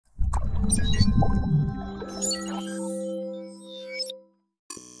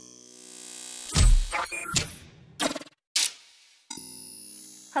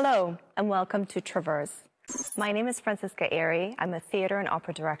Hello, and welcome to Traverse. My name is Franciska Éry. I'm a theatre and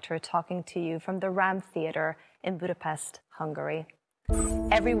opera director talking to you from the RAM Theatre in Budapest, Hungary.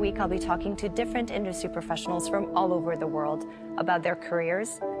 Every week, I'll be talking to different industry professionals from all over the world about their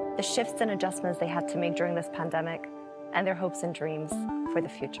careers, the shifts and adjustments they had to make during this pandemic, and their hopes and dreams for the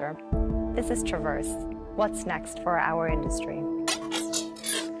future. This is Traverse. What's next for our industry?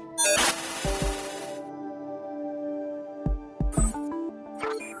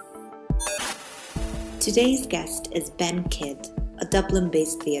 Today's guest is Ben Kidd, a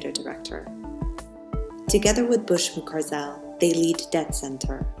Dublin-based theatre director. Together with Bush Moukarzel, they lead Dead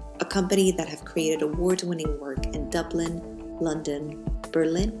Centre, a company that have created award-winning work in Dublin, London,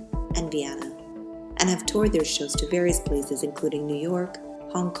 Berlin, and Vienna, and have toured their shows to various places including New York,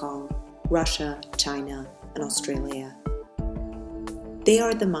 Hong Kong, Russia, China, and Australia. They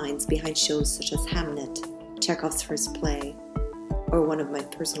are the minds behind shows such as Hamnet, Chekhov's first play, or one of my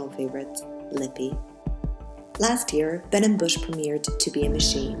personal favorites, Lippy. Last year, Ben and Bush premiered To Be a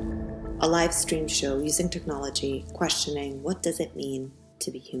Machine, a live stream show using technology, questioning what does it mean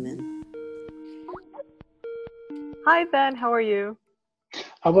to be human. Hi Ben, how are you?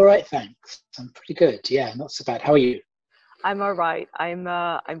 I'm all right, thanks. I'm pretty good. Yeah, not so bad. How are you? I'm all right.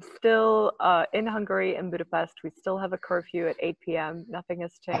 I'm still in Hungary, in Budapest. We still have a curfew at 8 p.m. Nothing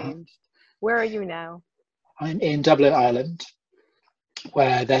has changed. Where are you now? I'm in Dublin, Ireland,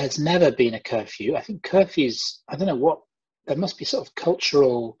 where there has never been a curfew. I think curfews, I don't know what, there must be sort of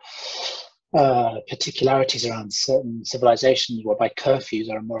cultural particularities around certain civilizations whereby curfews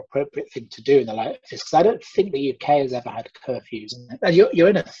are a more appropriate thing to do in the light of this. Because I don't think the UK has ever had curfews. And you're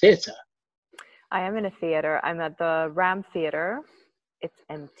in a theatre. I am in a theatre. I'm at the RAM Theatre. It's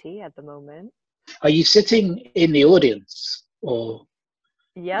empty at the moment. Are you sitting in the audience, or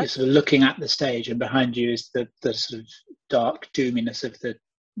yes, you're sort of looking at the stage and behind you is the sort of dark doominess of the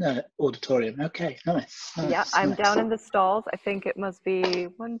auditorium? Okay, nice. Yeah, I'm down in the stalls. I think it must be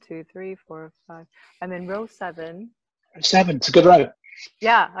 1, 2, 3, 4, 5. I'm in row 7. 7, it's a good row.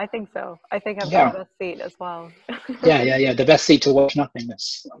 Yeah, I think so. I think I've got the best seat as well. yeah. The best seat to watch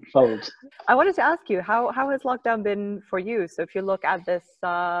nothingness unfold. I wanted to ask you, how has lockdown been for you? So if you look at this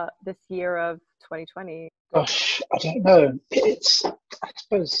this year of 2020. Gosh, I don't know. I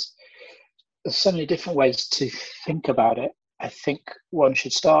suppose there's so many different ways to think about it. I think I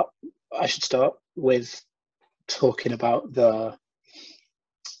should start with talking about the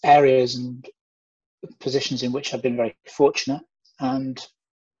areas and positions in which I've been very fortunate. And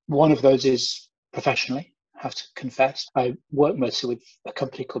one of those is professionally, I have to confess. I work mostly with a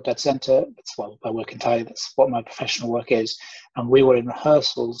company called Dead Centre. I work entirely, that's what my professional work is. And we were in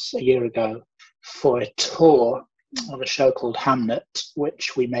rehearsals a year ago for a tour of a show called Hamnet,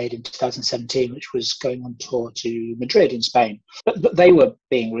 which we made in 2017, which was going on tour to Madrid in Spain. But they were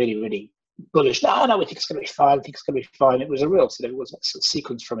being really, really bullish. No, we think it's going to be fine. I think it's going to be fine. It was a real sort of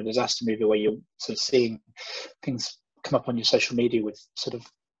sequence from a disaster movie where you're sort of seeing things come up on your social media with sort of,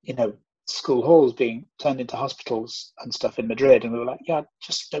 school halls being turned into hospitals and stuff in Madrid. And we were like, yeah, I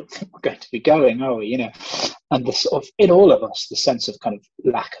just don't think we're going to be going, are we? And the sort of, in all of us, the sense of kind of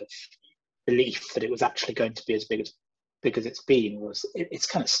lack of belief that it was actually going to be as big as it's been it's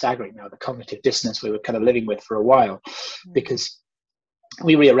kind of staggering now, the cognitive dissonance we were kind of living with for a while, because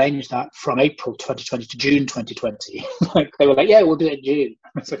we rearranged that from April 2020 to June 2020. They were like, yeah, we'll do it in June.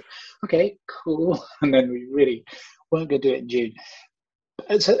 I was like, okay, cool. And then we really weren't going to do it in June.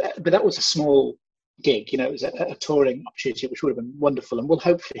 But that was a small gig, it was a touring opportunity, which would have been wonderful and will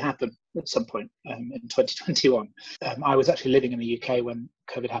hopefully happen at some point in 2021. I was actually living in the UK when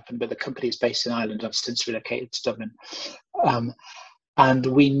COVID happened, but the company is based in Ireland. I've since relocated to Dublin. And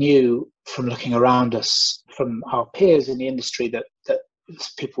we knew from looking around us, from our peers in the industry, that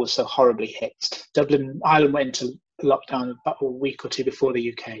people were so horribly hit. Ireland went into lockdown about a week or two before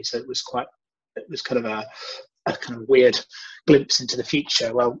the UK, so it was kind of a kind of weird glimpse into the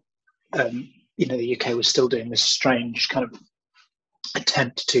future. Well, the UK was still doing this strange kind of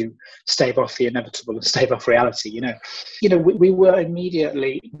attempt to stave off the inevitable and stave off reality. We were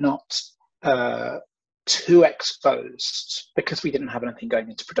immediately not too exposed because we didn't have anything going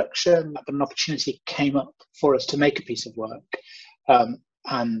into production, but an opportunity came up for us to make a piece of work,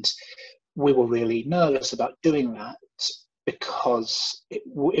 and we were really nervous about doing that because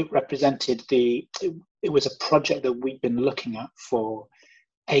it represented it was a project that we'd been looking at for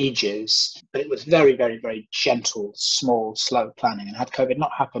ages, but it was very, very, very gentle, small, slow planning. And had COVID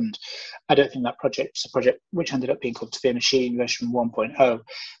not happened, I don't think that project, it's a project which ended up being called Sphere Machine version 1.0,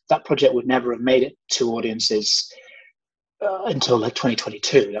 that project would never have made it to audiences until like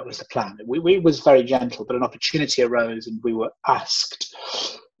 2022. That was the plan. We was very gentle, but an opportunity arose, and we were asked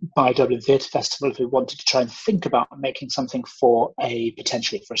by Dublin Theatre Festival if we wanted to try and think about making something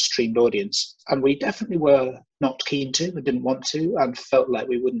potentially for a streamed audience. And we definitely were not keen to, and didn't want to, and felt like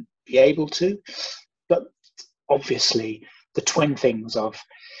we wouldn't be able to. But obviously the twin things of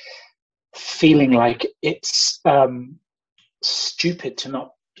feeling like it's stupid to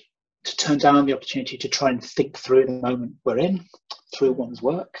turn down the opportunity to try and think through the moment we're in, through one's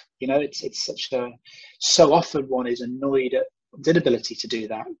work. It's so often one is annoyed at the inability to do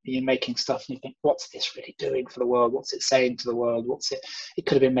that. You're making stuff and you think, what's this really doing for the world? What's it saying to the world? It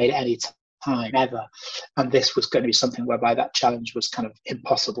could have been made at any time, ever. And this was going to be something whereby that challenge was kind of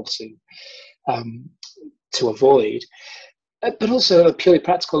impossible to avoid. But also at a purely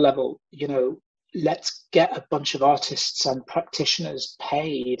practical level, let's get a bunch of artists and practitioners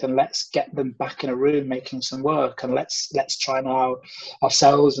paid, and let's get them back in a room making some work, and let's try now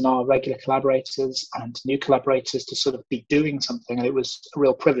ourselves and our regular collaborators and new collaborators to sort of be doing something. And it was a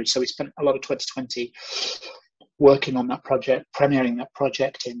real privilege. So we spent a lot of 2020 working on that project, premiering that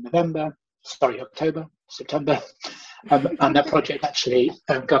project in October, September. And that project actually,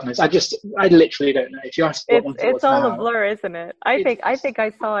 goodness, I literally don't know. If you ask what it's all a blur, isn't it? I think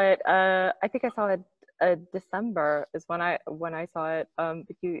I saw it. I think I saw it. December is when I saw it.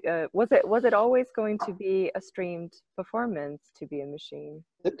 Was it always going to be a streamed performance, To Be a Machine?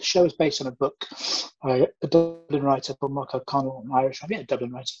 The show is based on a book by a Dublin writer called Mark O'Connell, an Irish, a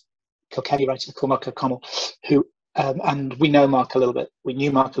Dublin writer, Kilkenny writer called Mark O'Connell, who and we know Mark a little bit. We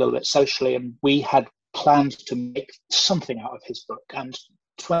knew Mark a little bit socially, and we had planned to make something out of his book. And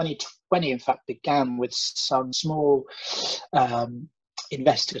 2020, in fact, began with some small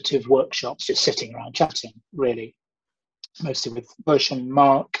investigative workshops, just sitting around chatting, really, mostly with Bush and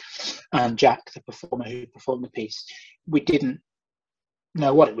Mark and Jack, the performer who performed the piece. We didn't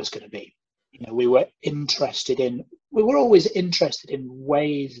know what it was going to be. We were always interested in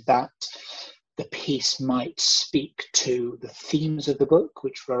ways that the piece might speak to the themes of the book,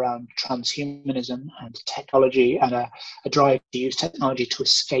 which were around transhumanism and technology, and a drive to use technology to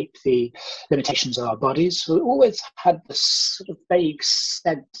escape the limitations of our bodies. So it always had this sort of vague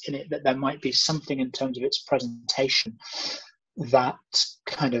sense in it that there might be something in terms of its presentation that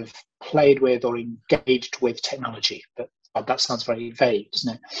kind of played with or engaged with technology. But that sounds very vague,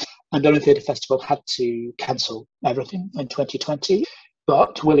 doesn't it? And Dublin Theatre Festival had to cancel everything in 2020.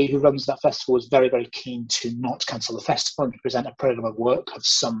 But Willie, who runs that festival, was very, very keen to not cancel the festival and to present a programme of work of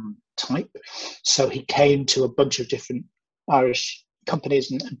some type. So he came to a bunch of different Irish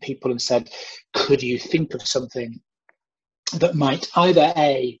companies and people and said, could you think of something that might either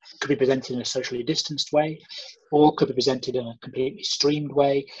could be presented in a socially distanced way, or could be presented in a completely streamed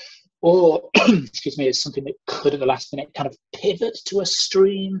way, or, excuse me, is something that could at the last minute kind of pivot to a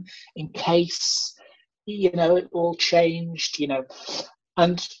stream in case, it all changed,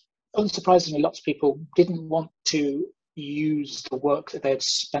 And unsurprisingly, lots of people didn't want to use the work that they had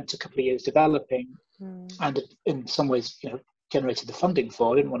spent a couple of years developing and in some ways, generated the funding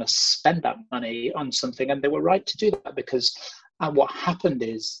for. Didn't want to spend that money on something, and they were right to do that, because what happened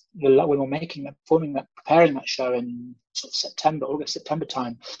is when we were preparing that show in sort of August, September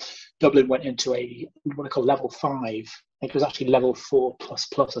time, Dublin went into what I call level 5. I think it was actually level 4++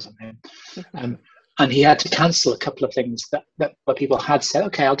 or something. And he had to cancel a couple of things that where people had said,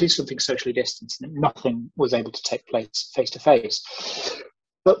 okay, I'll do something socially distanced, and nothing was able to take place face to face.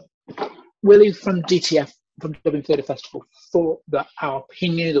 But Willie from DTF, from Dublin Theatre Festival, thought that he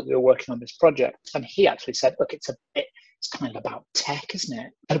knew that we were working on this project, and he actually said, look, it's kind of about tech, isn't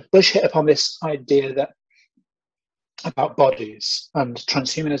it? And Bush hit upon this idea about bodies and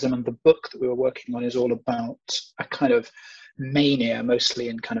transhumanism, and the book that we were working on is all about a kind of mania, mostly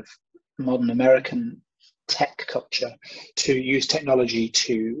in kind of modern American tech culture, to use technology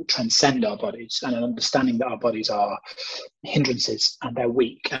to transcend our bodies, and an understanding that our bodies are hindrances, and they're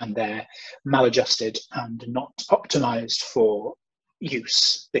weak, and they're maladjusted, and not optimized for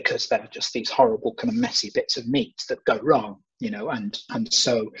use, because they're just these horrible kind of messy bits of meat that go wrong, and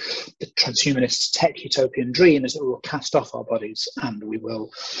so the transhumanist tech utopian dream is that we will cast off our bodies, and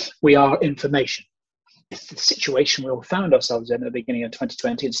we are information. The situation we all found ourselves in at the beginning of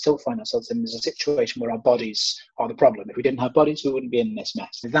 2020 and still find ourselves in is a situation where our bodies are the problem. If we didn't have bodies, we wouldn't be in this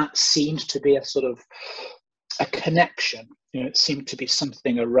mess. That seemed to be a sort of a connection. It seemed to be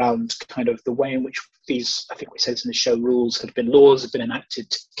something around kind of the way in which these, I think we said this in the show, laws had been enacted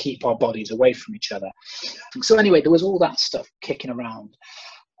to keep our bodies away from each other. So anyway, there was all that stuff kicking around.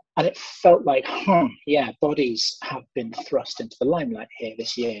 And it felt like, bodies have been thrust into the limelight here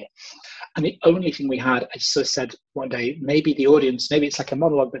this year. And the only thing we had, I sort of said one day, maybe it's like a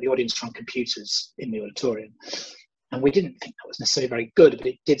monologue, but the audience are on computers in the auditorium. And we didn't think that was necessarily very good, but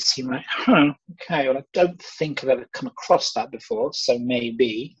it did seem like, okay, well, I don't think I've ever come across that before, so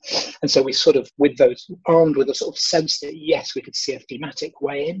maybe. And so we sort of, armed with a sort of sense that, yes, we could see a thematic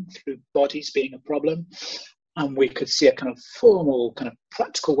way in through bodies being a problem, and we could see a kind of formal, kind of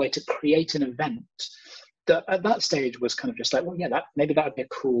practical way to create an event that at that stage was kind of just like, well, yeah, maybe that would be a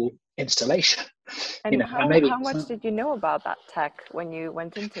cool installation. And how much did you know about that tech when you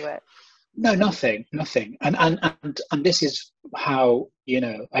went into it? No, nothing. And this is how,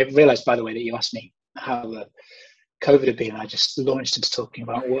 I realized, by the way, that you asked me how the COVID had been. I just launched into talking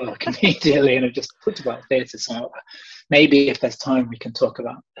about work immediately, and I just talked about theatre. So maybe if there's time, we can talk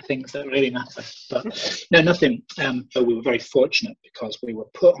about the things that really matter. But no, nothing. But we were very fortunate because we were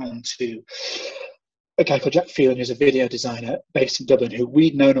put onto a guy called Jack Phelan, who's a video designer based in Dublin, who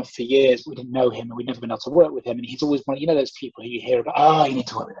we'd known of for years. We didn't know him, and we'd never been able to work with him. And he's always one, those people who you hear about, you need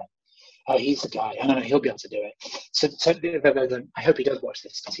to work with him. Oh, he's the guy. I know he'll be able to do it. So I hope he does watch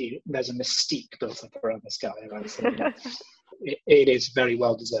this, because there's a mystique built up around this guy. Right? So, it is very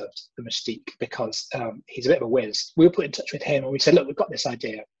well deserved, the mystique, because he's a bit of a whiz. We were put in touch with him and we said, look, we've got this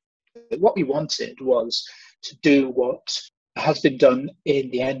idea. What we wanted was to do what has been done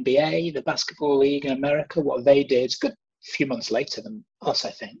in the NBA, the basketball league in America. What they did, a good few months later than us,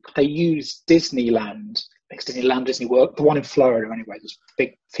 I think. They used Disneyland, Disney World, the one in Florida anyway, there's a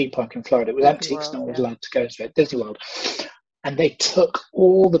big theme park in Florida. It was empty because no one was allowed to go to it, Disney World. And they took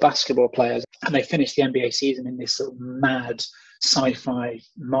all the basketball players and they finished the NBA season in this sort of mad sci-fi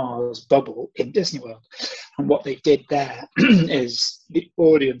Mars bubble in Disney World. And what they did there is the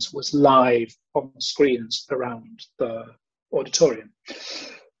audience was live on screens around the auditorium.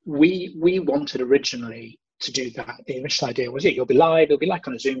 We wanted originally to do that. The initial idea was, you'll be live, it'll be like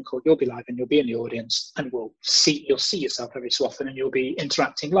on a Zoom call, you'll be live and you'll be in the audience, and you'll see yourself every so often, and you'll be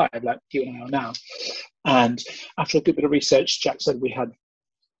interacting live like you and I are now. And after a good bit of research, Jack said we had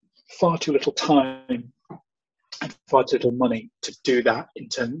far too little time and far too little money to do that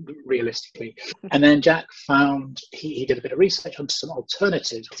realistically. And then Jack found, he did a bit of research on some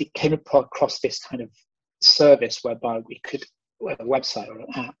alternatives. He came across this kind of service whereby we could, a website or an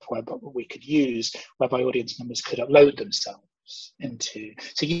app whereby we could use, whereby audience members could upload themselves into.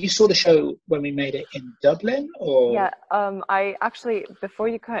 So you saw the show when we made it in Dublin, or? Yeah, I actually, before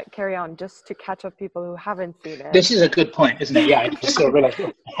you carry on, just to catch up people who haven't seen it. This is a good point, isn't it? Yeah, I just sort of realized,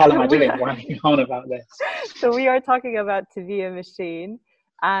 what the hell am I doing? Why are you on about this? So we are talking about To Be a Machine,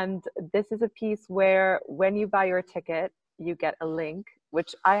 and this is a piece where when you buy your ticket, you get a link,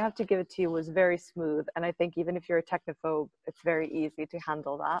 which I have to give it to you was very smooth. And I think even if you're a technophobe, it's very easy to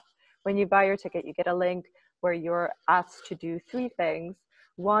handle that. When you buy your ticket, you get a link where you're asked to do 3 things.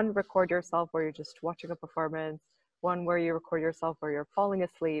 1, record yourself where you're just watching a performance. 1 where you record yourself where you're falling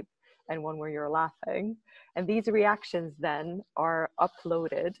asleep, and 1 where you're laughing. And these reactions then are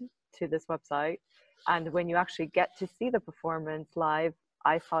uploaded to this website. And when you actually get to see the performance live,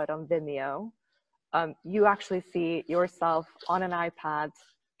 I saw it on Vimeo. You actually see yourself on an iPad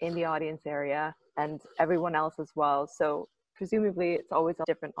in the audience area and everyone else as well. So presumably it's always a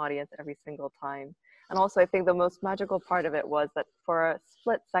different audience every single time. And also I think the most magical part of it was that for a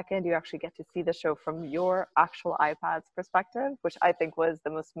split second, you actually get to see the show from your actual iPad's perspective, which I think was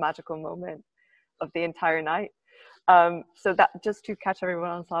the most magical moment of the entire night. So that, just to catch everyone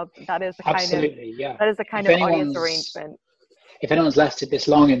on top, that is the kind of audience arrangement. If anyone's lasted this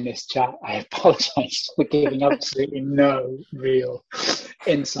long in this chat, I apologize for giving absolutely no real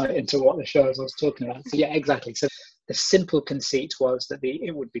insight into what the shows I was talking about. So yeah, exactly. So the simple conceit was that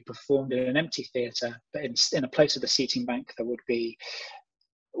it would be performed in an empty theatre, but in a place with a seating bank, there would be,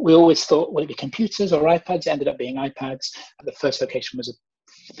 we always thought, will it be computers or iPads? It ended up being iPads. The first location was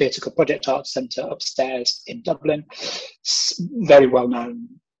a theatre called Project Arts Centre upstairs in Dublin. Very well known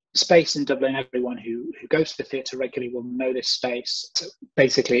space in Dublin. Everyone who goes to the theatre regularly will know this space. So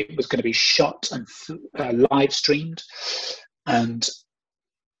basically, it was going to be shot and live streamed. And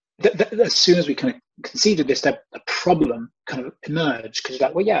as soon as we kind of conceived this, a problem kind of emerged, because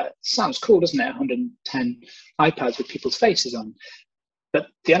like, well, yeah, it sounds cool, doesn't it? 110 iPads with people's faces on. but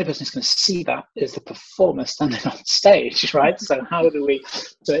the only person who's going to see that is the performer standing on stage, right? So how do we,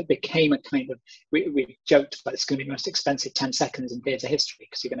 so it became a kind of, we joked about it's going to be the most expensive 10 seconds in theatre history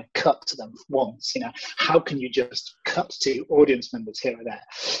because you're going to cut to them once, you know, how can you just cut to audience members here or there?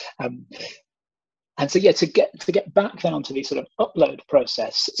 And so, yeah, to get back then onto the sort of upload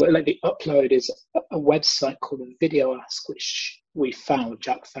process, so like the upload is a website called Video Ask, which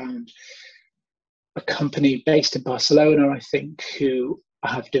Jack found a company based in Barcelona, I think, who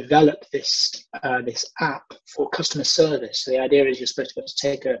have developed this app for customer service. So the idea is you're supposed to be able to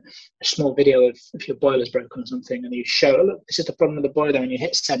take a small video of if your boiler's broken or something, and you show, oh, look, this is the problem with the boiler, and you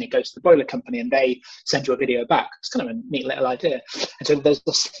hit send, it goes to the boiler company, and they send you a video back. It's kind of a neat little idea. And so there's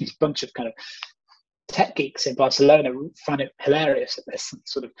this bunch of kind of tech geeks in Barcelona who find it hilarious that there's some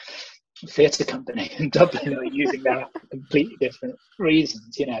sort of theatre company in Dublin are using that app for completely different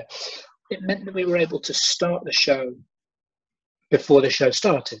reasons. You know, it meant that we were able to start the show before the show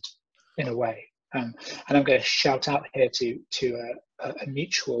started, in a way. And I'm going to shout out here to a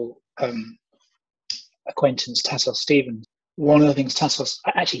mutual acquaintance, Tassos Stevens. One of the things Tassos,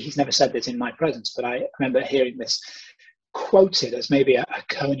 actually, he's never said this in my presence, but I remember hearing this quoted as maybe a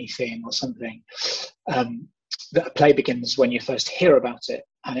Coney thing or something, that a play begins when you first hear about it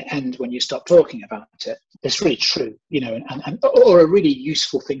and it ends when you stop talking about it. It's really true, you know, or a really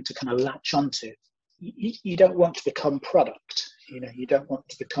useful thing to kind of latch onto. You don't want to become product, you know, you don't want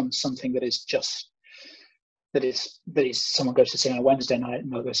to become something that is just, that is someone goes to see on a Wednesday night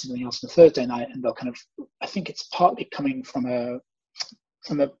and they'll go to something else on a Thursday night, and they'll kind of, I think it's partly coming from a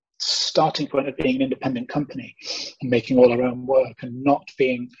starting point of being an independent company and making all our own work, and not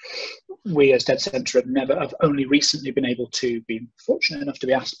being, we as Dead Centre have only recently been able to be fortunate enough to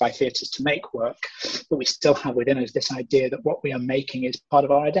be asked by theatres to make work, but we still have within us this idea that what we are making is part of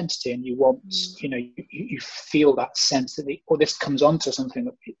our identity, and you want, you know, you feel that sense that this comes onto something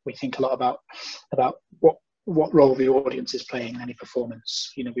that we think a lot about what role the audience is playing in any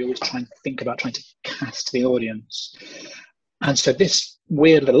performance. You know, we always try to cast the audience. And so this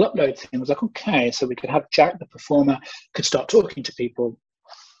weird little upload thing was like, okay, so we could have Jack, the performer, could start talking to people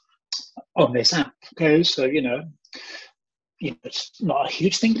on this app. Okay, so, you know, it's not a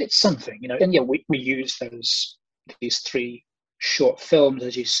huge thing, but it's something, you know. And yeah, we use these 3 short films,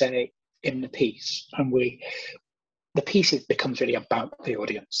 as you say, in the piece. And the piece becomes really about the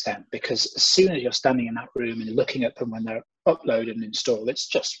audience then, because as soon as you're standing in that room and looking at them when they're uploaded and installed, it's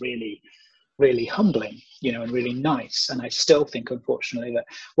just really, really humbling, you know, and really nice. And I still think, unfortunately, that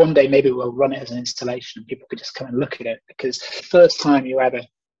one day maybe we'll run it as an installation and people could just come and look at it, because the first time you ever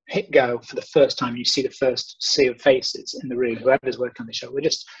hit go, for the first time you see the first sea of faces in the room, whoever's working on the show, you're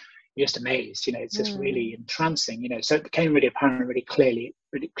just amazed, you know. It's just really entrancing, you know. So it became really apparent really clearly,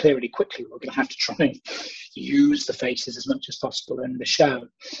 really quickly, we're going to have to try and use the faces as much as possible in the show.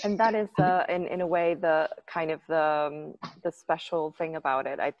 And that is in a way the kind of the special thing about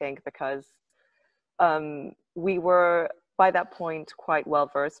it, I think, because we were by that point quite well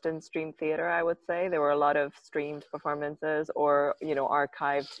versed in stream theater. I would say there were a lot of streamed performances, or, you know,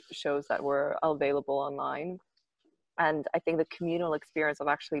 archived shows that were available online. And I think the communal experience of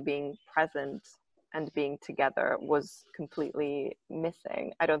actually being present and being together was completely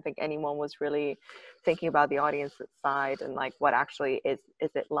missing. I don't think anyone was really thinking about the audience side and like what actually is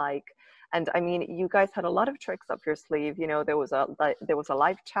it like. And I mean, you guys had a lot of tricks up your sleeve. You know, there was a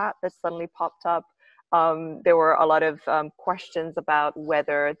live chat that suddenly popped up. There were a lot of questions about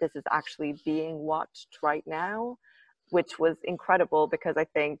whether this is actually being watched right now, which was incredible, because I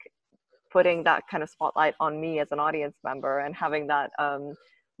think putting that kind of spotlight on me as an audience member and having that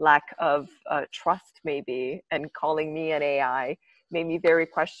lack of trust maybe, and calling me an AI, made me very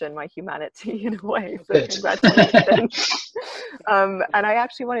question my humanity in a way. So congratulations. And I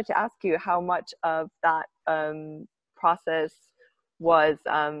actually wanted to ask you how much of that process was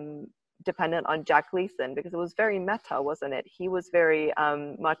dependent on Jack Gleason, because it was very meta, wasn't it? He was very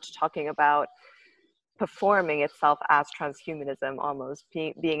much talking about performing itself as transhumanism, almost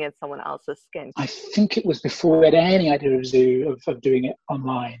being in someone else's skin. I think it was before we had any idea of doing it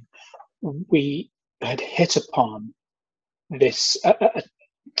online. We had hit upon this,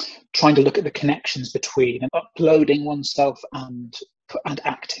 trying to look at the connections between uploading oneself and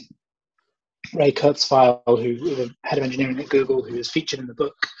acting. Ray Kurzweil, who is the head of engineering at Google, who is featured in the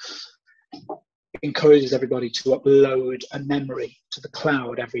book, encourages everybody to upload a memory to the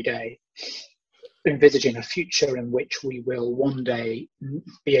cloud every day, envisaging a future in which we will one day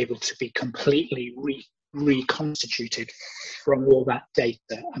be able to be completely reconstituted from all that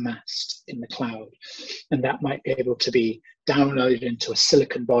data amassed in the cloud. And that might be able to be downloaded into a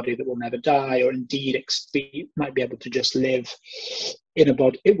silicon body that will never die, or indeed might be able to just live in a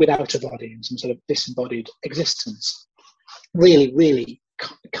body without a body, in some sort of disembodied existence. Really, really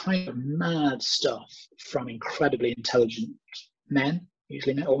kind of mad stuff from incredibly intelligent men,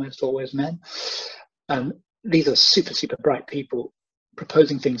 usually almost always men. These are super, super bright people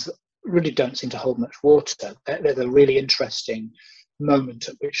proposing things that really don't seem to hold much water. There's a really interesting moment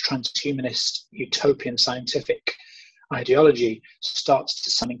at which transhumanist utopian scientific ideology starts to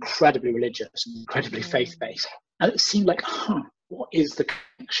sound incredibly religious and incredibly faith-based. And it seemed like, what is the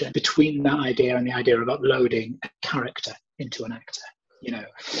connection between that idea and the idea of uploading a character into an actor, you know?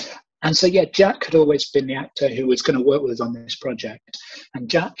 And so, yeah, Jack had always been the actor who was going to work with us on this project. And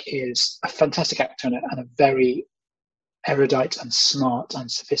Jack is a fantastic actor and a very erudite and smart and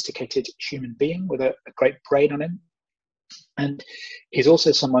sophisticated human being with a great brain on him. And he's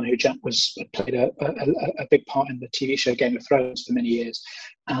also someone who Jack played a big part in the TV show Game of Thrones for many years.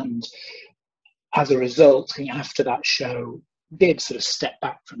 And as a result, after that show, did sort of step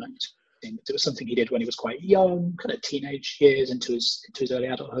back from acting. It was something he did when he was quite young, kind of teenage years into his early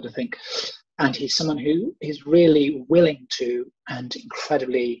adulthood, I think. And he's someone who is really willing to and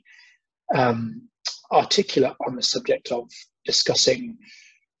incredibly articulate on the subject of discussing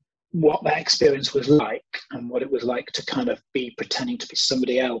what that experience was like and what it was like to kind of be pretending to be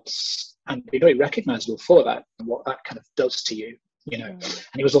somebody else and be very recognizable for that and what that kind of does to you, you know.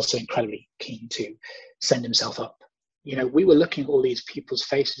 And he was also incredibly keen to send himself up. You know, we were looking at all these people's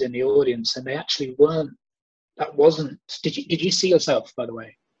faces in the audience and they actually did you see yourself, by the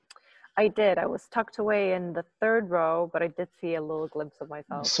way? I did. I was tucked away in the third row, but I did see a little glimpse of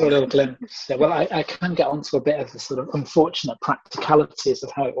myself. Saw a little glimpse. Yeah, well, I can get onto a bit of the sort of unfortunate practicalities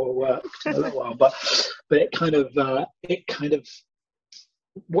of how it all worked in a little while, but it kind of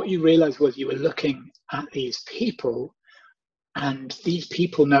what you realised was you were looking at these people, and these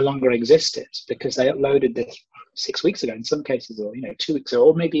people no longer existed because they uploaded this 6 weeks ago in some cases, or 2 weeks ago,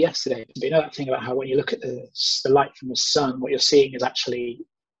 or maybe yesterday. But you know that thing about how when you look at the light from the sun, what you're seeing is actually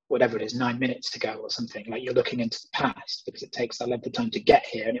whatever it is, 9 minutes ago or something. Like you're looking into the past because it takes that length of time to get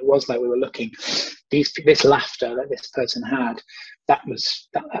here. And it was like we were looking, this laughter that this person had, that's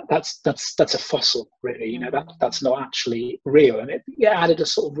a fossil, really. That's not actually real. And it added a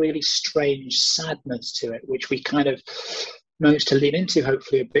sort of really strange sadness to it, which we kind of managed to lean into,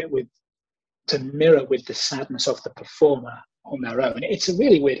 hopefully a bit, to mirror with the sadness of the performer on their own. It's a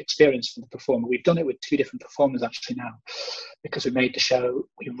really weird experience for the performer. We've done it with two different performers actually now, because we remade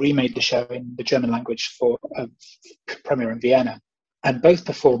the show in the German language for a premiere in Vienna, and both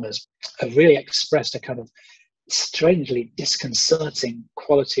performers have really expressed a kind of strangely disconcerting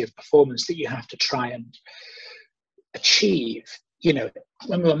quality of performance that you have to try and achieve.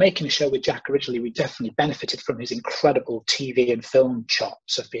 When we were making the show with Jack originally, we definitely benefited from his incredible TV and film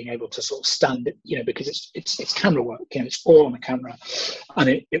chops of being able to sort of stand, because it's camera work, it's all on the camera, and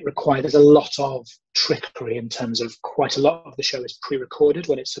it requires a lot of trickery in terms of quite a lot of the show is pre-recorded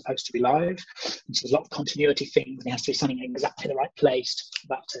when it's supposed to be live, and so there's a lot of continuity things, and he has to be standing in exactly the right place for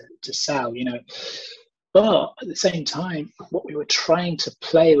that to sell, But at the same time, what we were trying to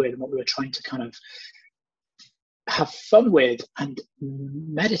play with and what we were trying to kind of have fun with and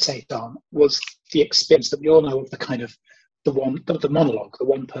meditate on was the experience that we all know of the monologue, the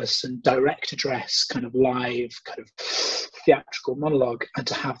one person direct address kind of live kind of theatrical monologue, and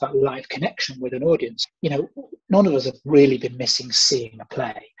to have that live connection with an audience. None of us have really been missing seeing a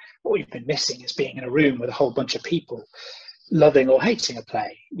play. What we've been missing is being in a room with a whole bunch of people loving or hating a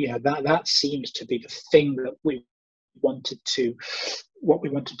play. That seemed to be the thing that we wanted to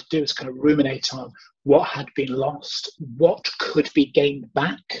do, is kind of ruminate on what had been lost, what could be gained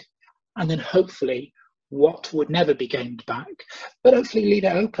back, and then hopefully what would never be gained back, but hopefully leave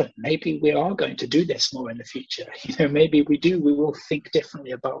it open. Maybe we are going to do this more in the future. Maybe we will think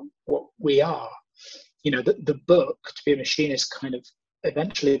differently about what we are. The book, To Be a Machinist, kind of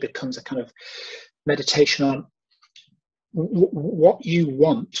eventually becomes a kind of meditation on what you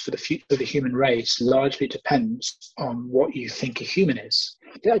want for the future of the human race largely depends on what you think a human is.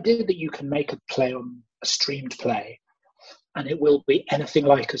 The idea that you can make a play on a streamed play and it will be anything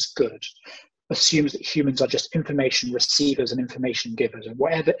like as good assumes that humans are just information receivers and information givers, and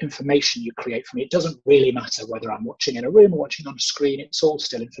whatever information you create from it doesn't really matter whether I'm watching in a room or watching on a screen. It's all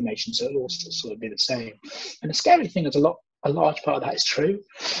still information, so it'll all still sort of be the same. And the scary thing is a large part of that is true.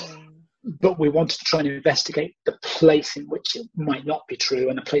 But we wanted to try and investigate the place in which it might not be true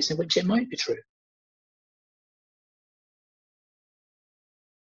and the place in which it might be true.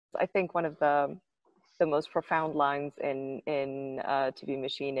 I think one of the the most profound lines in TV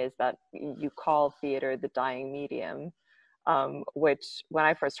Machine is that you call theater the dying medium, which when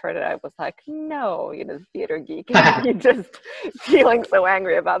I first heard it, I was like, no, theater geek, you just feeling so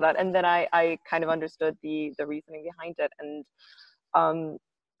angry about that. And then I kind of understood the reasoning behind it. And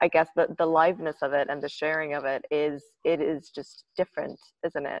I guess the liveness of it and the sharing of it is just different,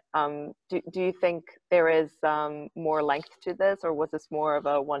 isn't it? Do you think there is more length to this, or was this more of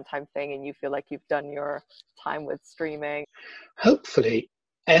a one-time thing and you feel like you've done your time with streaming? Hopefully,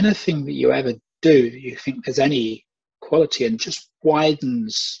 anything that you ever do that you think there's any quality in just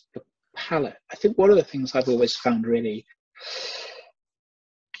widens the palette. I think one of the things I've always found really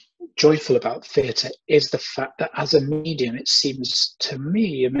joyful about theatre is the fact that as a medium, it seems to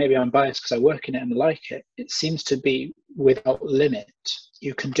me, and maybe I'm biased because I work in it and like it seems to be without limit.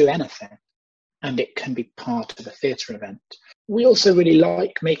 You can do anything and it can be part of a theatre event. We also really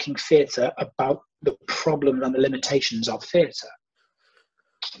like making theatre about the problems and the limitations of theatre,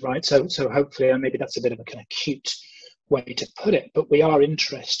 right? So hopefully, and maybe that's a bit of a kind of cute way to put it, but we are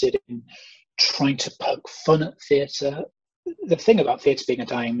interested in trying to poke fun at theatre. The thing about theatre being a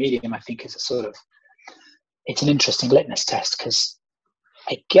dying medium, I think, is it's an interesting litmus test, because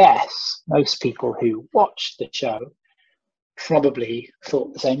I guess most people who watched the show probably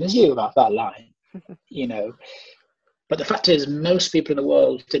thought the same as you about that line, But the fact is, most people in the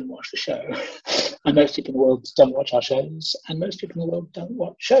world didn't watch the show, and most people in the world don't watch our shows, and most people in the world don't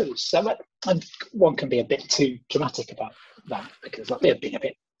watch shows. So and one can be a bit too dramatic about that, because they're being a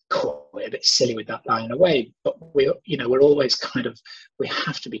bit coy, a bit silly with that line in a way. But we're always we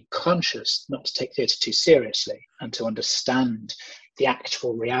have to be conscious not to take theatre too seriously, and to understand the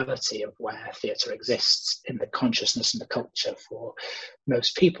actual reality of where theatre exists in the consciousness and the culture for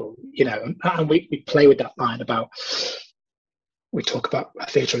most people, and we play with that line about, we talk about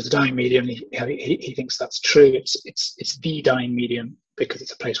theatre as a dying medium. He thinks that's true. It's the dying medium because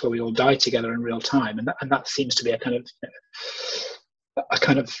it's a place where we all die together in real time, and that seems to be a kind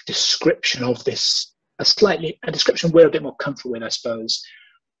of description of this, a description we're a bit more comfortable with, I suppose,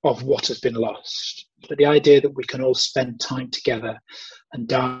 of what has been lost. But the idea that we can all spend time together and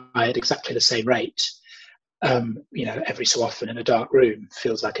die at exactly the same rate, every so often in a dark room,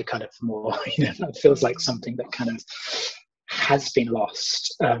 feels like a kind of more, it feels like something that kind of has been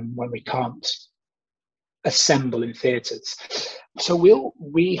lost when we can't assemble in theatres. So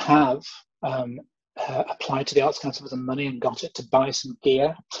we have applied to the Arts Council for some money and got it to buy some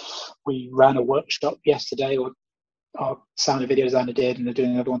gear. We ran a workshop yesterday, or our sound and video designer did, and they're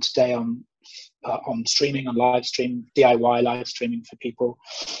doing another one today on streaming, on live stream, DIY live streaming for people.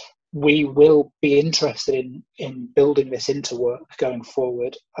 We will be interested in building this into work going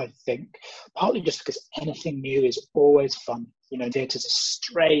forward, I think, partly just because anything new is always fun. Theatre's a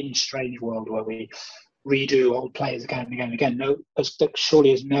strange world where we redo old plays again and again and again. There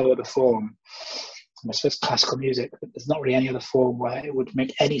surely is no other form. I suppose classical music, but there's not really any other form where it would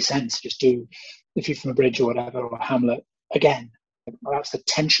make any sense to just do The View from a Bridge or whatever, or Hamlet again. That's the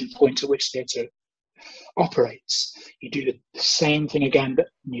tension point at which theatre operates. You do the same thing again but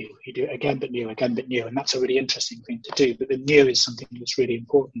new. You do it again but new, again but new, and that's a really interesting thing to do. But the new is something that's really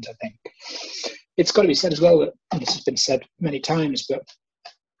important, I think. It's got to be said as well that, and this has been said many times, but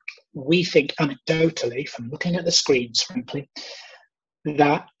we think anecdotally, from looking at the screens, frankly,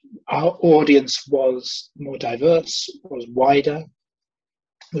 that our audience was more diverse, was wider,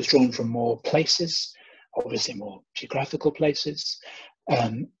 was drawn from more places, obviously more geographical places.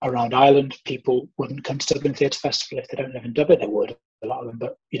 Around Ireland, people wouldn't come to Dublin Theatre Festival if they don't live in Dublin. They would, a lot of them,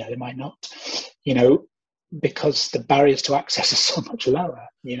 but they might not. Because the barriers to access are so much lower.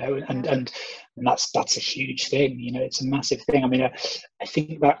 And that's a huge thing. It's a massive thing. I mean, I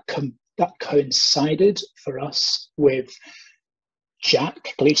think that coincided for us with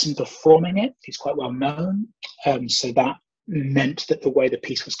Jack Gleeson performing it. He's quite well known, so that meant that the way the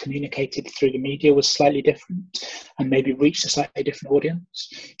piece was communicated through the media was slightly different, and maybe reached a slightly different audience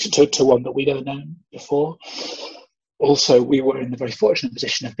to one that we'd ever known before. Also, we were in the very fortunate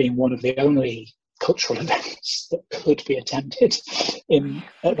position of being one of the only cultural events that could be attended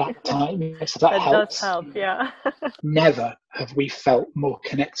at that time. So that helps. Does help, yeah. Never have we felt more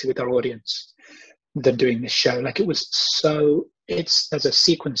connected with our audience than doing this show. Like, it was there's a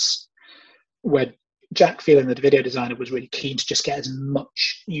sequence where Jack Phelan, the video designer, was really keen to just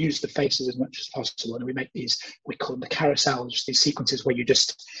use the faces as much as possible. And we make we call them the carousels, these sequences where you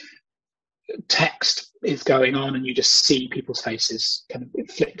just, text is going on and you just see people's faces,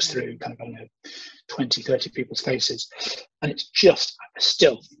 it flicks through 20, 30 people's faces. And I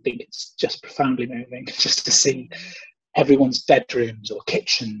still think it's just profoundly moving just to see everyone's bedrooms or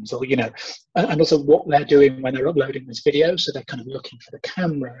kitchens, or, you know, and also what they're doing when they're uploading this video. So they're kind of looking for the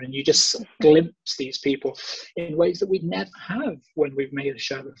camera, and you just sort of glimpse these people in ways that we'd never have when we've made a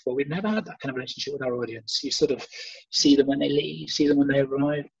show before. We've never had that kind of relationship with our audience. You sort of see them when they leave, see them when they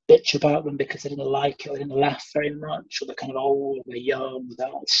arrive, bitch about them because they didn't like it, or they didn't laugh very much, or they're kind of old, or they're young, or they're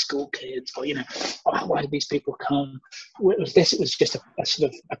all school kids, or, you know, oh, why did these people come? It was just a sort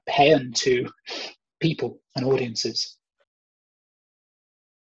of a paean to people and audiences.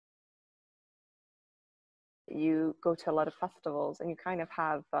 You go to a lot of festivals and you kind of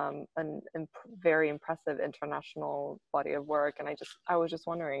have very impressive international body of work, and I was just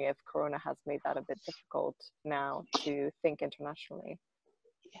wondering if Corona has made that a bit difficult now to think internationally.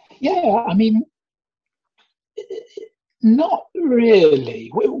 Yeah, I mean, not really.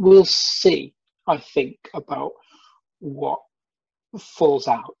 We'll see, I think, about what falls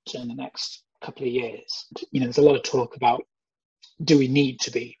out in the next couple of years. You know, there's a lot of talk about, do we need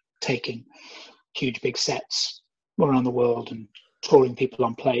to be taking huge big sets around the world and touring people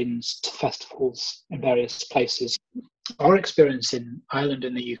on planes to festivals in various places? Our experience in Ireland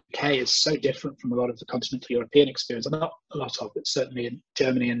and the UK is so different from a lot of the continental European experience. Not a lot of, but certainly in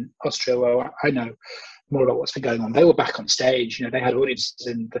Germany and Austria, where I know more about what's been going on. They were back on stage. You know, they had audiences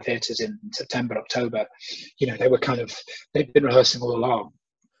in the theatres in September, October. You know, they'd been rehearsing all along.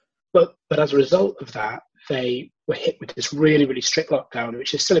 But as a result of that, they were hit with this really, really strict lockdown,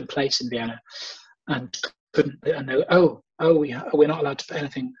 which is still in place in Vienna, and they we're not allowed to put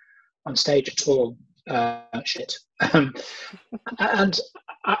anything on stage at all. Shit. And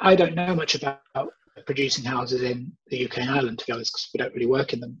I don't know much about producing houses in the UK and Ireland, to be honest, because we don't really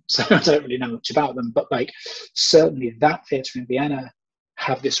work in them, so I don't really know much about them. But like, certainly that theatre in Vienna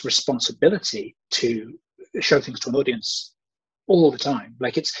have this responsibility to show things to an audience all the time.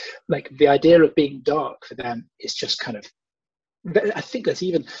 Like, it's like the idea of being dark for them is just kind of, I think there's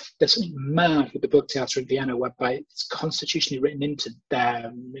something mad with the Burg Theatre in Vienna, whereby it's constitutionally written into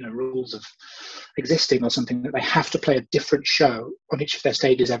their, you know, rules of existing or something, that they have to play a different show on each of their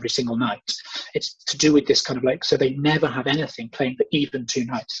stages every single night. It's to do with this kind of like, so they never have anything playing for even 2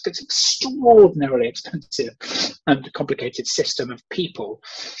 nights. It's extraordinarily expensive and complicated system of people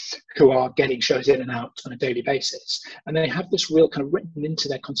who are getting shows in and out on a daily basis. And they have this real kind of written into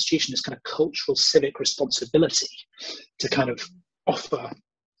their constitution, this kind of cultural civic responsibility to kind of offer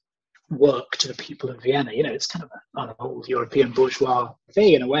work to the people of Vienna. You know, it's kind of an old European bourgeois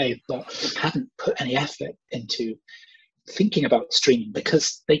thing in a way, but hadn't put any effort into thinking about streaming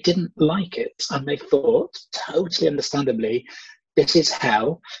because they didn't like it, and they thought, totally understandably, this is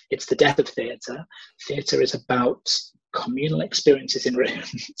hell. It's the death of theatre. Theatre is about communal experiences in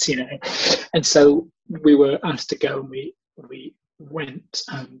rooms, you know. And so we were asked to go, and we went,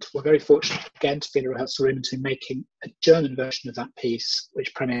 and we're very fortunate again to be in a rehearsal room and to be making a German version of that piece,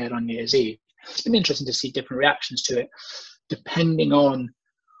 which premiered on New Year's Eve. It's been interesting to see different reactions to it, depending on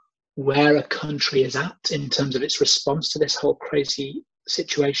where a country is at in terms of its response to this whole crazy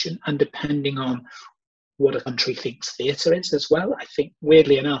situation, and depending on what a country thinks theatre is as well. I think,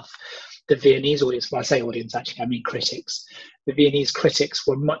 weirdly enough, the Viennese audience, well, I say audience, actually, I mean critics, the Viennese critics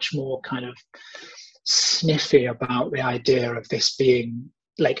were much more kind of sniffy about the idea of this being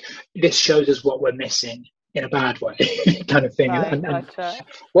like, this shows us what we're missing in a bad way kind of thing. Right, and gotcha.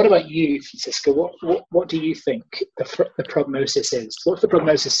 What about you, Franciska? What do you think the prognosis is? What's the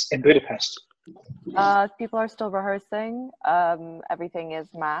prognosis in Budapest? People are still rehearsing. Everything is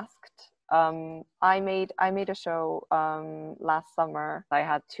masked. I made a show last summer. I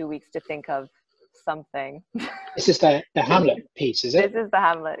had 2 weeks to think of something. This is the Hamlet piece, is it? This is the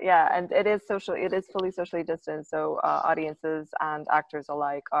Hamlet, yeah, and it is fully socially distanced, so audiences and actors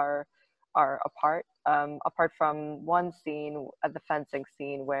alike are apart. Apart from one scene, the fencing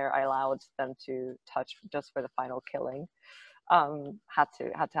scene, where I allowed them to touch just for the final killing. Had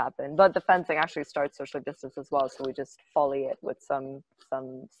to happen, but the fencing actually starts socially distanced as well, so we just foley it with some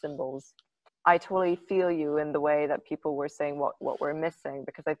symbols. I totally feel you in the way that people were saying what we're missing,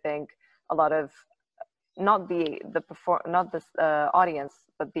 because I think a lot of not the audience,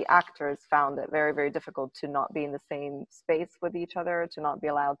 but the actors found it very, very difficult to not be in the same space with each other, to not be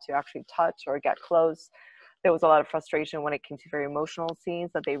allowed to actually touch or get close. There was a lot of frustration when it came to very emotional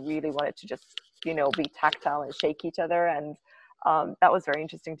scenes, that they really wanted to just, you know, be tactile and shake each other. And that was very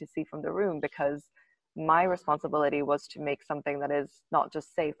interesting to see from the room, because my responsibility was to make something that is not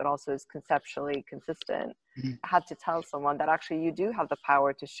just safe, but also is conceptually consistent. Mm-hmm. I had to tell someone that actually you do have the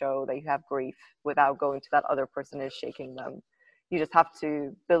power to show that you have grief without going to that other person is shaking them. You just have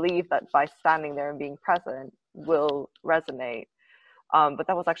to believe that by standing there and being present will resonate. But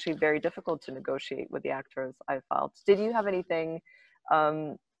that was actually very difficult to negotiate with the actors, I felt. Did you have anything,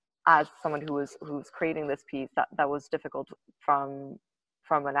 as someone who's creating this piece, that was difficult from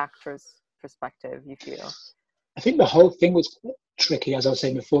an actor's perspective, you feel? I think the whole thing was tricky, as I was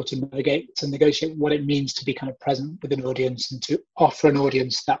saying before, to negotiate what it means to be kind of present with an audience, and to offer an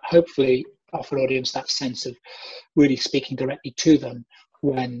audience that sense of really speaking directly to them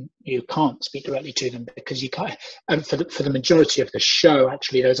when you can't speak directly to them, because you can't. And for the majority of the show,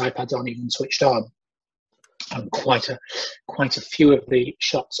 actually, those iPads aren't even switched on. And quite a few of the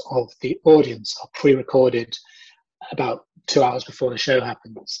shots of the audience are pre-recorded about 2 hours before the show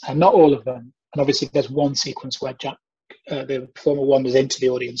happens, and not all of them. And obviously, there's one sequence where Jack, the performer, wanders into the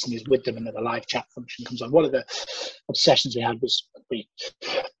audience and is with them, and then the live chat function comes on. One of the obsessions we had was, we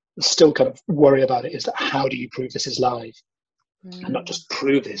still kind of worry about it, is that how do you prove this is live? And not just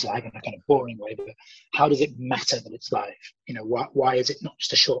prove this live in a kind of boring way, but how does it matter that it's live? You know, why is it not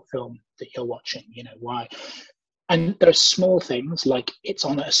just a short film that you're watching? You know, why? And there are small things like it's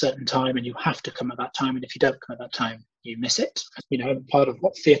on at a certain time and you have to come at that time, and if you don't come at that time, you miss it. You know, part of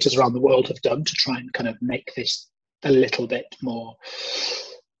what theatres around the world have done to try and kind of make this a little bit more,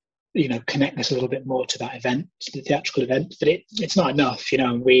 you know, connect this a little bit more to that event, to the theatrical event, but it's not enough. You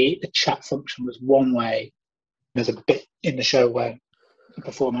know, the chat function was one way. There's a bit in the show where the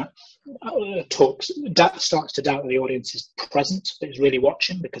performer starts to doubt that the audience is present, but is really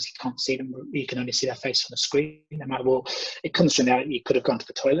watching, because he can't see them. You can only see their face on the screen. No matter what, it comes from there. You could have gone to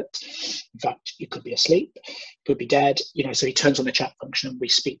the toilet. In fact, you could be asleep. You could be dead. You know, so he turns on the chat function and we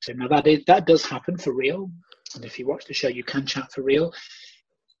speak to him. Now that does happen for real. And if you watch the show, you can chat for real.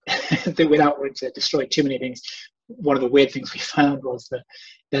 Without wanting to destroy too many things, one of the weird things we found was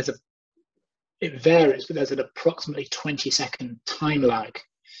that it varies, but there's an approximately 20-second time lag.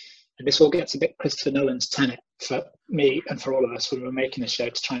 And this all gets a bit Christopher Nolan's Tenet for me and for all of us when we were making the show,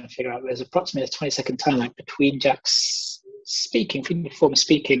 to try and figure out there's approximately a 20-second time lag between Jack's speaking, from the performer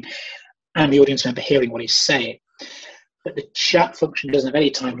speaking, and the audience member hearing what he's saying. But the chat function doesn't have any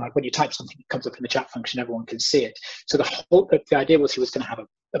time lag. When you type something, it comes up in the chat function, everyone can see it. So the idea was he was going to have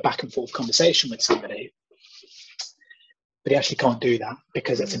a back and forth conversation with somebody, but he actually can't do that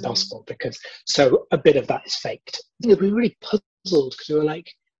because it's impossible. So a bit of that is faked. We were really puzzled, because we were like,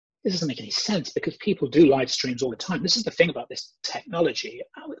 this doesn't make any sense, because people do live streams all the time. This is the thing about this technology,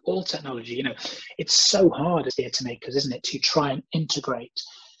 all technology, you know, it's so hard as theatre makers, isn't it, to try and integrate,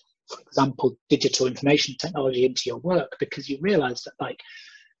 for example, digital information technology into your work, because you realise that, like,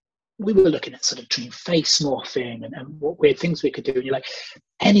 we were looking at sort of doing face morphing and what weird things we could do. And you're like,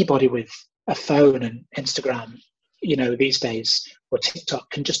 anybody with a phone and Instagram, you know, these days, or TikTok,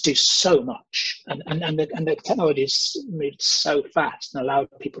 can just do so much, and the technology has moved so fast and allowed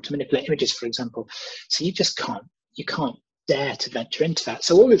people to manipulate images, for example. So you can't dare to venture into that.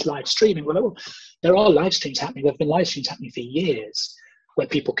 So all this live streaming, well, there are live streams happening. There have been live streams happening for years where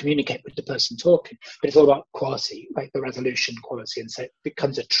people communicate with the person talking, but it's all about quality, like the resolution quality, and so it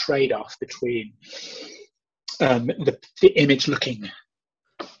becomes a trade-off between the image looking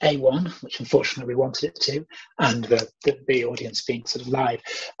A1, which unfortunately we wanted it to, and the audience being sort of live.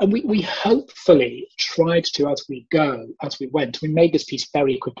 And we hopefully tried to, as we went, we made this piece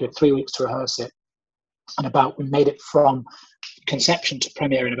very quickly, 3 weeks to rehearse it, and we made it from conception to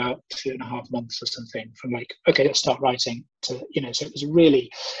premiere in about 2.5 months or something, from like, okay, let's start writing to, you know, so it was really,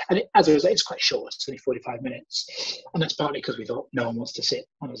 and as a result, it's quite short, it's only 45 minutes. And that's partly because we thought no one wants to sit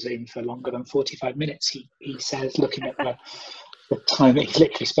on a Zoom for longer than 45 minutes, he says, looking at the time that he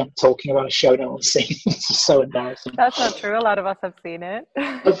literally spent talking about a show no one's seen. It's so embarrassing. That's not true. A lot of us have seen it.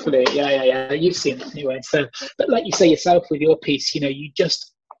 Hopefully, yeah. You've seen it anyway. So, but like you say yourself with your piece, you know,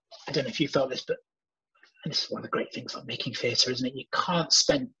 I don't know if you felt this, but this is one of the great things about making theatre, isn't it? You can't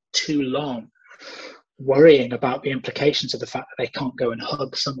spend too long worrying about the implications of the fact that they can't go and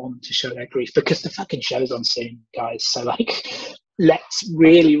hug someone to show their grief, because the fucking show's on soon, guys. So, like, let's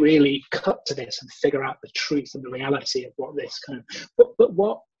really, really cut to this and figure out the truth and the reality of what this kind of. But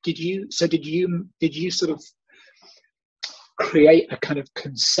what did you sort of create a kind of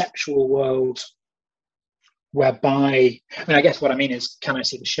conceptual world whereby, I mean, I guess what I mean is, can I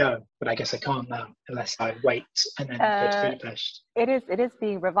see the show? But I guess I can't now unless I wait and then go to be published. It is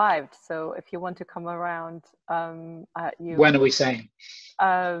being revived. So if you want to come around, when are we saying?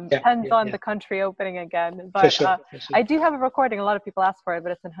 Depends on the country opening again. But for sure. I do have a recording. A lot of people ask for it,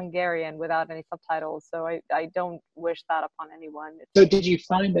 but it's in Hungarian without any subtitles. So I don't wish that upon anyone. So did you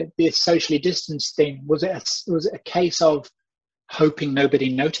find that the socially distanced thing, was it a case of hoping nobody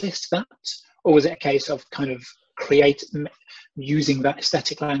noticed that? Or was it a case of kind of using that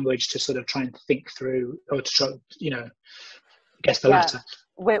aesthetic language to sort of try and think through, or to try, you know, guess the latter.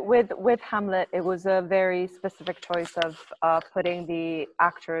 With Hamlet, it was a very specific choice of putting the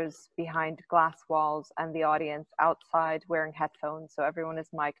actors behind glass walls and the audience outside wearing headphones, so everyone is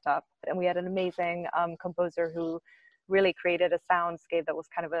mic'd up. And we had an amazing composer who really created a soundscape that was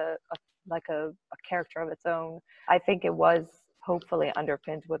kind of a character of its own. I think it was hopefully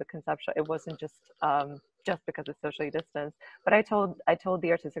underpinned with a conceptual. It wasn't just because it's socially distanced. But I told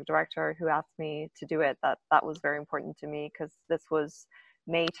the artistic director who asked me to do it that was very important to me, because this was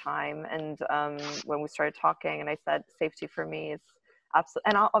May time, and when we started talking, and I said safety for me is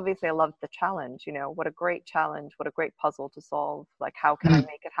absolutely, and obviously I loved the challenge. You know, what a great challenge, what a great puzzle to solve. Like, how can I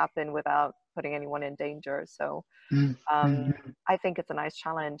make it happen without putting anyone in danger? So I think it's a nice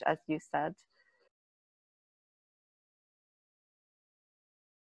challenge, as you said.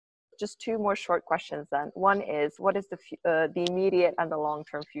 Just two more short questions then. One is, what is the immediate and the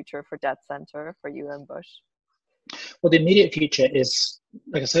long-term future for Dead Center for you and Bush? Well, the immediate future is,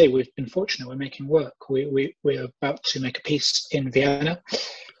 like I say, we've been fortunate. We're making work. We're about to make a piece in Vienna.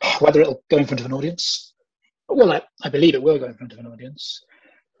 Whether it'll go in front of an audience, well, I believe it will go in front of an audience.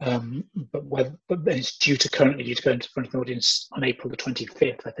 But it's currently due to go in front of an audience on April the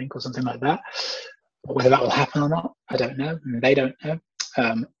 25th, I think, or something like that. Whether that will happen or not, I don't know. And they don't know.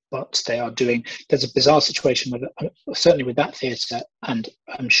 But they are doing. There's a bizarre situation certainly with that theatre, and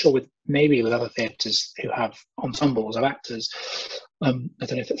I'm sure with other theatres who have ensembles of actors. I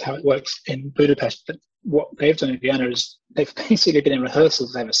don't know if that's how it works in Budapest, but what they've done in Vienna is they've basically been in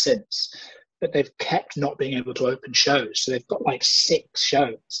rehearsals ever since, but they've kept not being able to open shows. So they've got like 6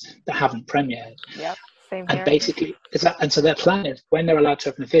 shows that haven't premiered. Yep, same and here. Basically, and so their plan is, when they're allowed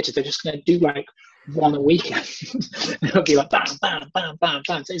to open the theatre, they're just going to do like one a weekend. It'll be like bam, bam, bam, bam,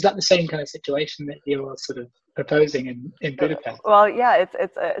 bam. So is that the same kind of situation that you're sort of proposing in Budapest? Well, yeah, it's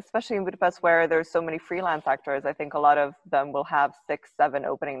especially in Budapest, where there's so many freelance actors. I think a lot of them will have 6, 7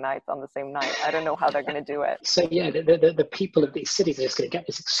 opening nights on the same night. I don't know how they're going to do it. So yeah, the people of these cities are just going to get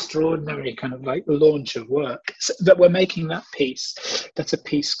this extraordinary kind of like launch of work. So that we're making that piece. That's a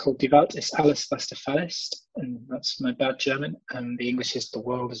piece called Die Welt ist alles, was der Fall ist, and that's my bad German. And the English is "The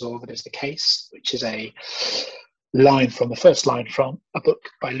world is all that is the case," which is a the first line from a book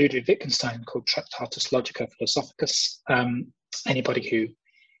by Ludwig Wittgenstein called Tractatus Logico Philosophicus. Anybody who,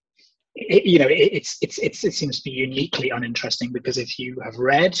 it seems to be uniquely uninteresting, because if you have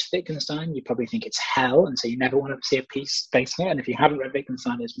read Wittgenstein, you probably think it's hell, and so you never want to see a piece based on it. And if you haven't read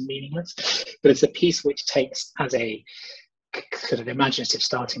Wittgenstein, it's meaningless. But it's a piece which takes as a sort of imaginative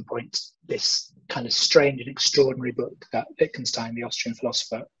starting point this kind of strange and extraordinary book that Wittgenstein, the Austrian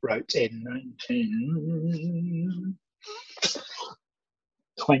philosopher, wrote in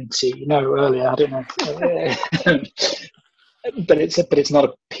 1920, no, earlier, I don't know. But it's not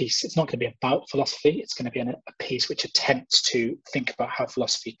a piece. It's not going to be about philosophy. It's going to be a piece which attempts to think about how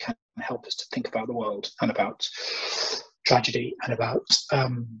philosophy can help us to think about the world, and about tragedy, and about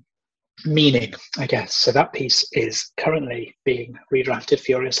meaning, I guess. So that piece is currently being redrafted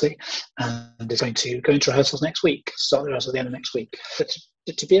furiously, and is going to go into rehearsals next week. Start rehearsals at the end of next week. But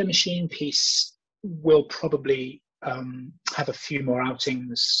to be a machine piece, we'll probably have a few more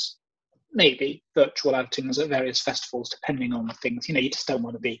outings, maybe virtual outings at various festivals, depending on things. You just don't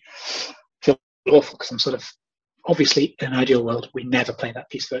want to feel awful, because I'm sort of, obviously, in an ideal world, we never play that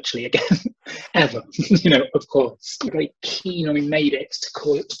piece virtually again, ever. Of course. I'm very keen when we made it to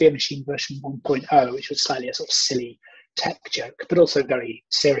call it To Be a Machine version 1.0, which was slightly a sort of silly tech joke, but also a very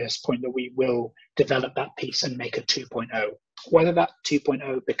serious point that we will develop that piece and make a 2.0. Whether that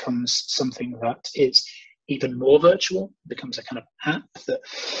 2.0 becomes something that is even more virtual, becomes a kind of app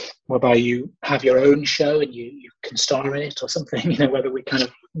whereby you have your own show and you can star in it or something, whether we kind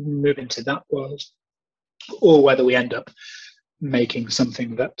of move into that world, or whether we end up making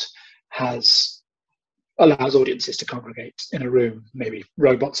something that allows audiences to congregate in a room, maybe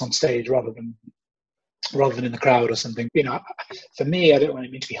robots on stage rather than in the crowd or something. For me, I don't want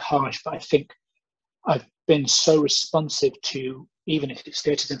it to be harsh, but I think I've been so responsive to, even if it's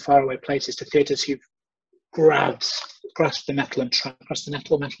theatres in faraway places, to theatres who've grasped the nettle and grasped the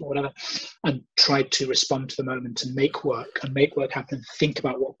nettle or whatever, and tried to respond to the moment and make work happen, think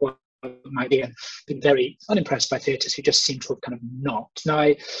about what work might be, and been very unimpressed by theatres who just seem to have kind of not.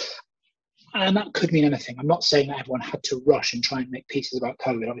 And that could mean anything. I'm not saying that everyone had to rush and try and make pieces about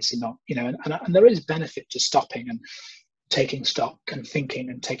COVID, obviously not, and there is benefit to stopping and taking stock and thinking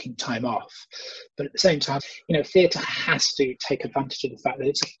and taking time off. But at the same time, theatre has to take advantage of the fact that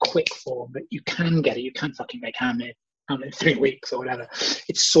it's a quick form, that you can get it. You can fucking make Hamnet in 3 weeks or whatever.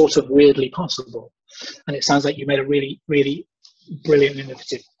 It's sort of weirdly possible. And it sounds like you made a really, really brilliant,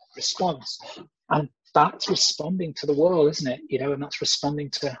 innovative response. And that's responding to the world, isn't it? You know, and that's responding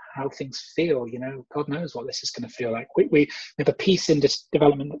to how things feel. You know, God knows what this is going to feel like. We have a piece in this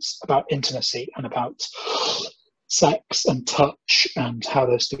development that's about intimacy and about sex and touch and how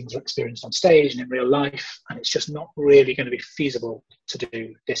those things are experienced on stage and in real life, and it's just not really going to be feasible to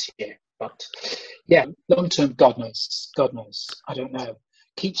do this year. But yeah, long term, God knows, I don't know.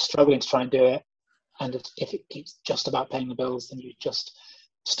 Keep struggling to try and do it, and if it keeps just about paying the bills, then you're just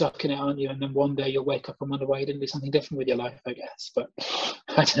stuck in it, aren't you? And then one day you'll wake up and wonder why you didn't do something different with your life, I guess. But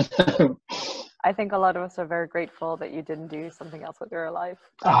I don't know. I think a lot of us are very grateful that you didn't do something else with your life.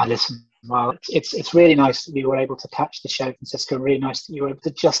 Listen, well, it's really nice that you were able to catch the show, Franciska. Really nice that you were able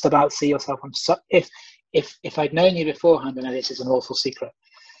to just about see yourself on. So if I'd known you beforehand, and this is an awful secret,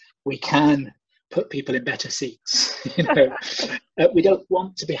 we can put people in better seats. You know, we don't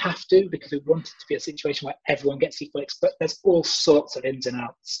want to have to, because we want it to be a situation where everyone gets equal. But there's all sorts of ins and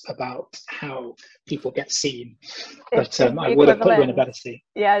outs about how people get seen. But I would have put you in a better seat.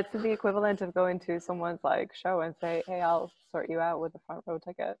 Yeah, it's the equivalent of going to someone's like show and say, "Hey, I'll sort you out with the front row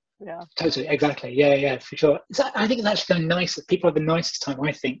ticket." Yeah, totally, exactly. Yeah, for sure. I think it's actually kind of nice that people have the nicest time,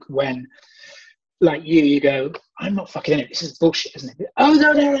 I think, when, like you go, I'm not fucking in it. This is bullshit, isn't it? Oh,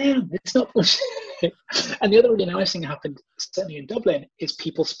 no, there I am. It's not bullshit. And the other really nice thing that happened, certainly in Dublin, is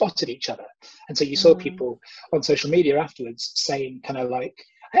people spotted each other. And so you saw people on social media afterwards saying kind of like,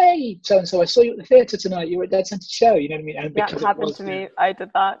 hey, so-and-so, I saw you at the theatre tonight. You were at Dead Centre show. You know what I mean? And yeah, it happened to me. I did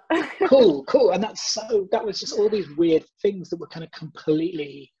that. Cool. And that was just all these weird things that were kind of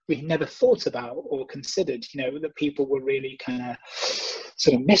completely, we never thought about or considered, you know, that people were really kind of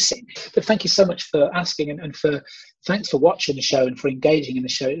sort of missing. But thank you so much for asking, and thanks for watching the show and for engaging in the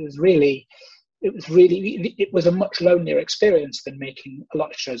show. It was a much lonelier experience than making a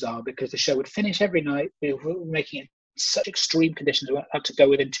lot of shows are, because the show would finish every night. We were making it in such extreme conditions. We had to go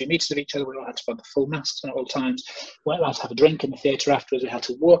within 2 meters of each other. We all had to wear the full masks at all times. We weren't allowed to have a drink in the theatre afterwards. We had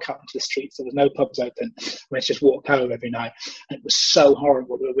to walk out into the streets. There was no pubs open. We had to just walk home every night. And it was so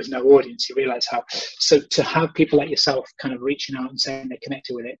horrible. There was no audience. You realise how. So to have people like yourself kind of reaching out and saying they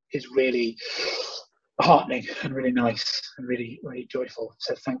connected with it is really heartening and really nice and really, really joyful.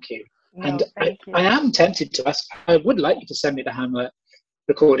 So thank you. No, and thank you. I am tempted to ask, I would like you to send me the Hamlet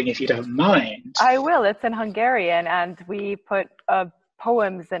recording if you don't mind. I will. It's in Hungarian, and we put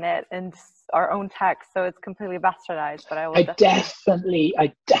poems in it and our own text, so it's completely bastardized. But I definitely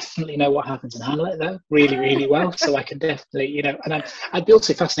know what happens in Hamlet, though, really, really well. So I can definitely, you know, and I'd be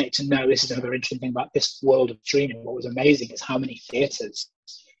also fascinated to know, this is another interesting thing about this world of streaming. What was amazing is how many theatres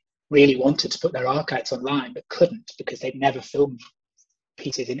really wanted to put their archives online but couldn't, because they'd never filmed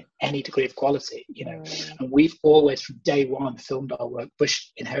pieces in any degree of quality, you know. And we've always from day one filmed our work. Bush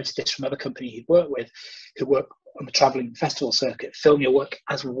inherited this from other company he'd worked with, who work on the traveling festival circuit. Film your work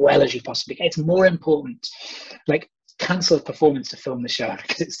as well as you possibly can. It's more important, like, cancel a performance to film the show,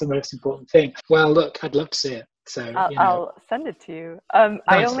 because it's the most important thing. Well, look, I'd love to see it, so I'll send it to you.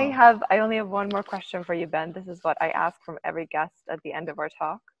 I only have one more question for you, Ben. This is what I ask from every guest at the end of our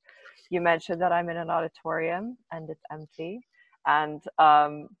talk. You mentioned that I'm in an auditorium and it's empty. And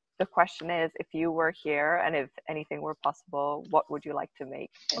the question is, if you were here and if anything were possible, what would you like to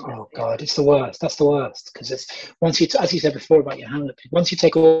make? Oh God, it's the worst. That's the worst, because it's once you, as you said before about your Hamlet, once you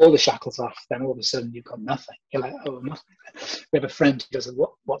take all the shackles off, then all of a sudden you've got nothing. You're like, oh, nothing. We have a friend who goes,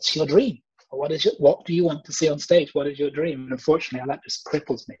 what's your dream? Or what do you want to see on stage? What is your dream? And unfortunately, that just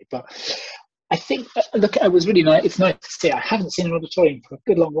cripples me. But I think, look, it was really nice. It's nice to see. I haven't seen an auditorium for a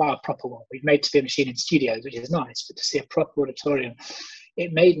good long while, a proper one. We've made to be a machine in studios, which is nice, but to see a proper auditorium,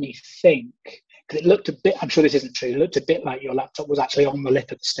 it made me think, because it looked a bit, I'm sure this isn't true, it looked a bit like your laptop was actually on the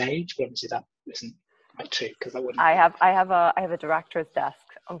lip of the stage, but obviously that isn't quite true, because that wouldn't. I have a director's desk,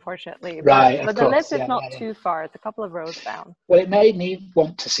 unfortunately. Right, but the lip is not too far. It's a couple of rows down. Well, it made me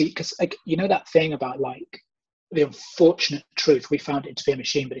want to see, because, like, you know that thing about, like, the unfortunate truth, we found it to be a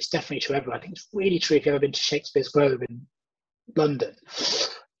machine, but it's definitely true everywhere. I think it's really true if you've ever been to Shakespeare's Globe in London.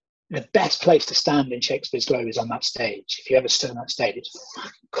 The best place to stand in Shakespeare's Globe is on that stage. If you ever stood on that stage, it's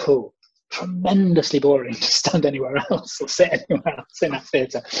fucking cool. Tremendously boring to stand anywhere else or sit anywhere else in that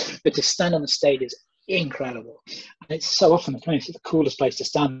theatre. But to stand on the stage is incredible. And it's so often it's the coolest place to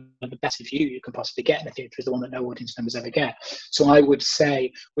stand, and the best view you can possibly get in a theatre is the one that no audience members ever get. So I would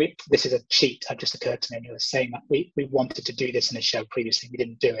say, this is a cheat, it just occurred to me, and you were saying that we wanted to do this in a show previously. We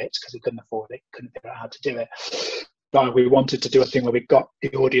didn't do it because we couldn't afford it, couldn't figure out how to do it. But we wanted to do a thing where we got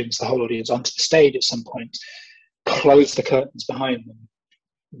the audience, the whole audience, onto the stage at some point, close the curtains behind them,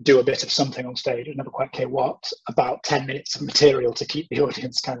 do a bit of something on stage, I never quite care what, about 10 minutes of material to keep the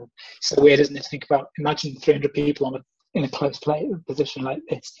audience kind of, so weird, isn't it, to think about, imagine 300 people in a close position like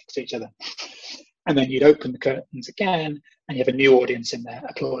this next to each other. And then you'd open the curtains again, and you have a new audience in there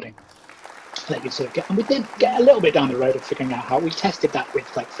applauding. That you'd sort of get, and we did get a little bit down the road of figuring out how we tested that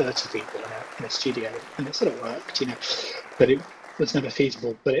with like 30 people in a studio, and it sort of worked, but it was never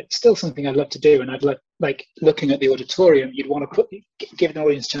feasible. But it's still something I'd love to do, and I'd like looking at the auditorium. You'd want to give an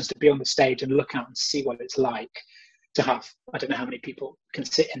audience a chance to be on the stage and look out and see what it's like to have, I don't know how many people can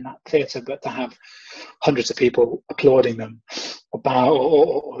sit in that theatre, but to have hundreds of people applauding them or bow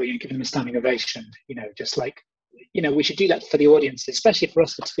or giving them a standing ovation, just like, we should do that for the audience, especially for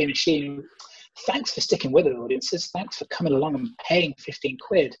us for To Be Machine. Thanks for sticking with it, audiences. Thanks for coming along and paying 15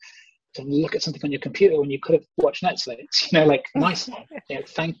 quid to look at something on your computer when you could have watched Netflix, nice one.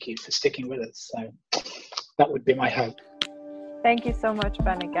 Thank you for sticking with us. So that would be my hope. Thank you so much,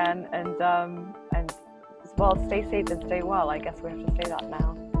 Ben, again. And well, stay safe and stay well. I guess we have to say that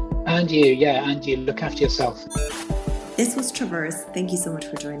now. And you look after yourself. This was Traverse. Thank you so much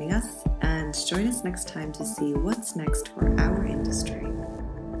for joining us, and join us next time to see what's next for our industry.